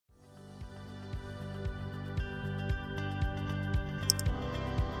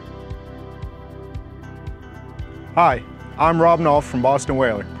Hi, I'm Rob Nolf from Boston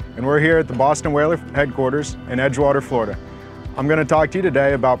Whaler, and we're here at the Boston Whaler headquarters in Edgewater, Florida. I'm going to talk to you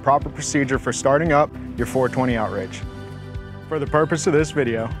today about proper procedure for starting up your 420 Outrage. For the purpose of this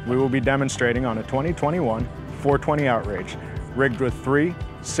video, we will be demonstrating on a 2021 420 Outrage, rigged with three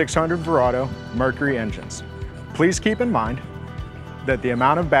 600 Verado Mercury engines. Please keep in mind that the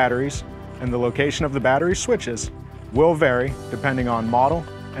amount of batteries and the location of the battery switches will vary depending on model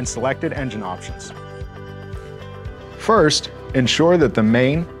and selected engine options. First, ensure that the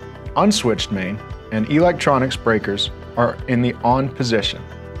main, unswitched main, and electronics breakers are in the on position.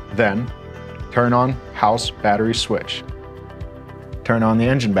 Then, turn on house battery switch. Turn on the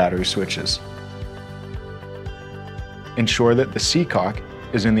engine battery switches. Ensure that the Seacock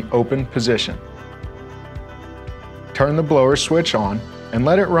is in the open position. Turn the blower switch on and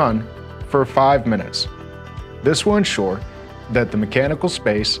let it run for 5 minutes. This will ensure that the mechanical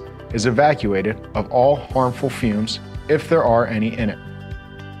space is evacuated of all harmful fumes if there are any in it.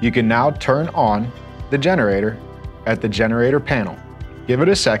 You can now turn on the generator at the generator panel. Give it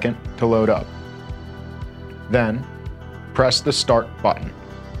a second to load up. Then, press the start button.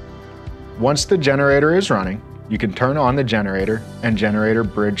 Once the generator is running, you can turn on the generator and generator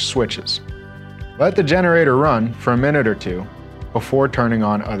bridge switches. Let the generator run for a minute or two before turning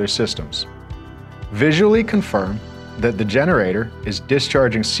on other systems. Visually confirm that the generator is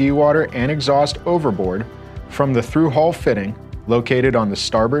discharging seawater and exhaust overboard from the through hull fitting located on the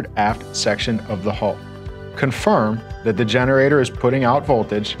starboard aft section of the hull. Confirm that the generator is putting out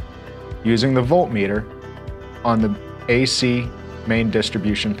voltage using the voltmeter on the AC main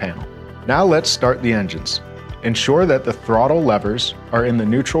distribution panel. Now let's start the engines. Ensure that the throttle levers are in the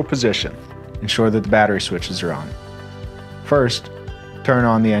neutral position. Ensure that the battery switches are on. First, turn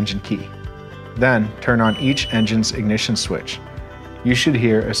on the engine key. Then, turn on each engine's ignition switch. You should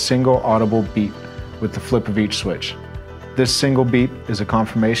hear a single audible beep with the flip of each switch. This single beep is a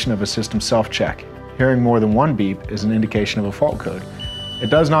confirmation of a system self-check. Hearing more than one beep is an indication of a fault code. It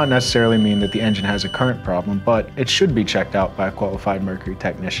does not necessarily mean that the engine has a current problem, but it should be checked out by a qualified Mercury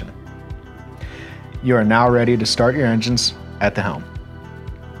technician. You are now ready to start your engines at the helm.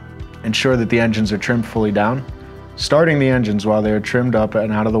 Ensure that the engines are trimmed fully down. Starting the engines while they are trimmed up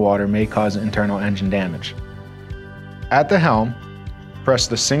and out of the water may cause internal engine damage. At the helm, press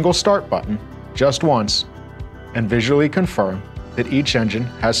the single start button just once and visually confirm that each engine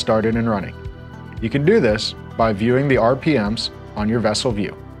has started and running. You can do this by viewing the RPMs on your vessel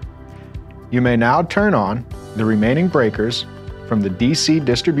view. You may now turn on the remaining breakers from the DC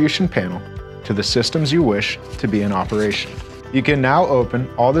distribution panel to the systems you wish to be in operation. You can now open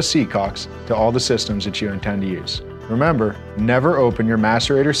all the Seacocks to all the systems that you intend to use. Remember, never open your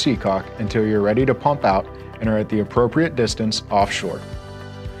macerator Seacock until you're ready to pump out and are at the appropriate distance offshore.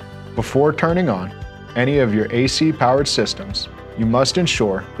 Before turning on any of your AC powered systems, you must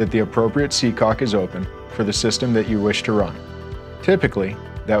ensure that the appropriate Seacock is open for the system that you wish to run. Typically,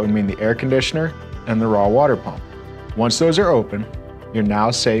 that would mean the air conditioner and the raw water pump. Once those are open, you're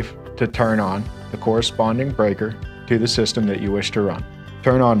now safe to turn on the corresponding breaker to the system that you wish to run.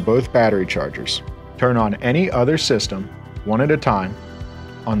 Turn on both battery chargers. Turn on any other system, one at a time,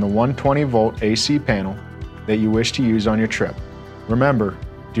 on the 120 volt AC panel that you wish to use on your trip. Remember,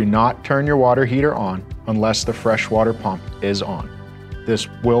 do not turn your water heater on unless the freshwater pump is on. This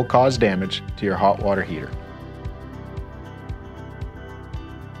will cause damage to your hot water heater.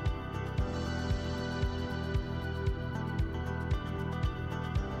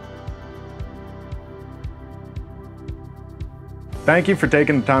 Thank you for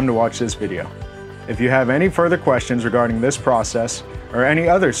taking the time to watch this video. If you have any further questions regarding this process or any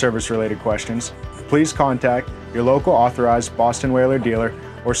other service-related questions, please contact your local authorized Boston Whaler dealer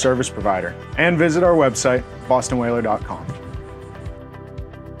or service provider and visit our website, bostonwhaler.com.